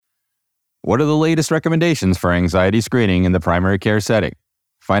What are the latest recommendations for anxiety screening in the primary care setting?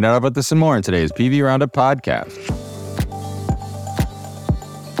 Find out about this and more in today's PV Roundup podcast.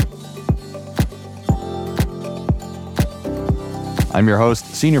 I'm your host,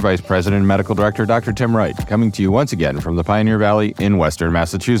 Senior Vice President and Medical Director Dr. Tim Wright, coming to you once again from the Pioneer Valley in Western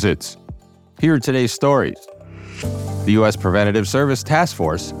Massachusetts. Here are today's stories. The U.S. Preventative Service Task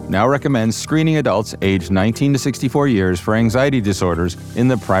Force now recommends screening adults aged 19 to 64 years for anxiety disorders in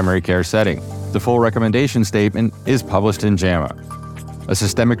the primary care setting. The full recommendation statement is published in JAMA. A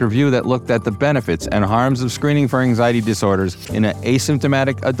systemic review that looked at the benefits and harms of screening for anxiety disorders in an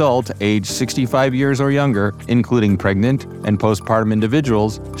asymptomatic adult aged 65 years or younger, including pregnant and postpartum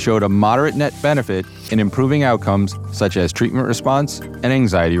individuals, showed a moderate net benefit in improving outcomes such as treatment response and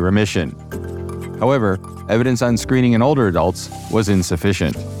anxiety remission. However, evidence on screening in older adults was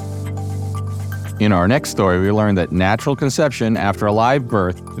insufficient. In our next story, we learned that natural conception after a live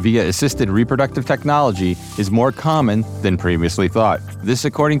birth via assisted reproductive technology is more common than previously thought. This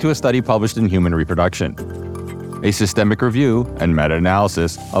according to a study published in Human Reproduction. A systemic review and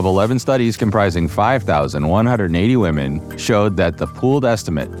meta-analysis of 11 studies comprising 5,180 women showed that the pooled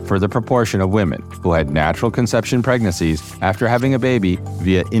estimate for the proportion of women who had natural conception pregnancies after having a baby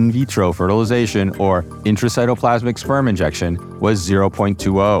via in vitro fertilization or intracytoplasmic sperm injection was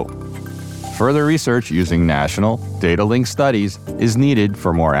 0.20. Further research using national, data-linked studies is needed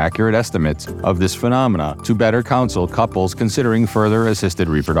for more accurate estimates of this phenomena to better counsel couples considering further assisted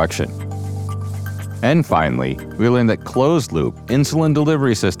reproduction. And finally, we learned that closed-loop insulin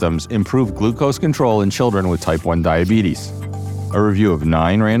delivery systems improve glucose control in children with type 1 diabetes. A review of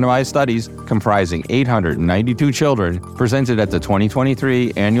 9 randomized studies comprising 892 children presented at the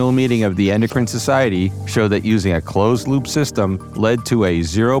 2023 annual meeting of the Endocrine Society showed that using a closed-loop system led to a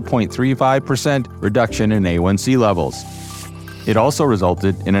 0.35% reduction in A1C levels. It also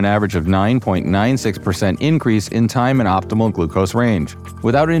resulted in an average of 9.96% increase in time in optimal glucose range,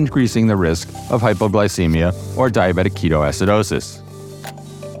 without increasing the risk of hypoglycemia or diabetic ketoacidosis.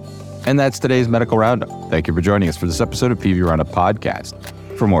 And that's today's Medical Roundup. Thank you for joining us for this episode of PV Roundup Podcast.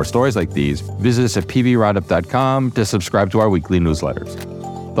 For more stories like these, visit us at pvroundup.com to subscribe to our weekly newsletters.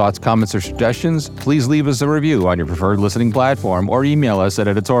 Thoughts, comments, or suggestions? Please leave us a review on your preferred listening platform or email us at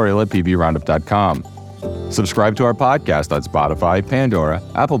editorial@pvroundup.com. Subscribe to our podcast on Spotify, Pandora,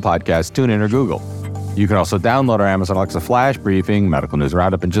 Apple Podcasts, TuneIn, or Google. You can also download our Amazon Alexa Flash Briefing, Medical News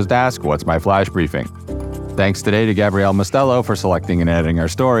Roundup, and just ask, what's my Flash Briefing? Thanks today to Gabrielle Mostello for selecting and editing our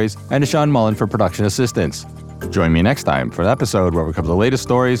stories, and to Sean Mullen for production assistance. Join me next time for an episode where we cover the latest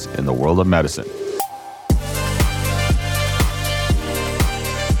stories in the world of medicine.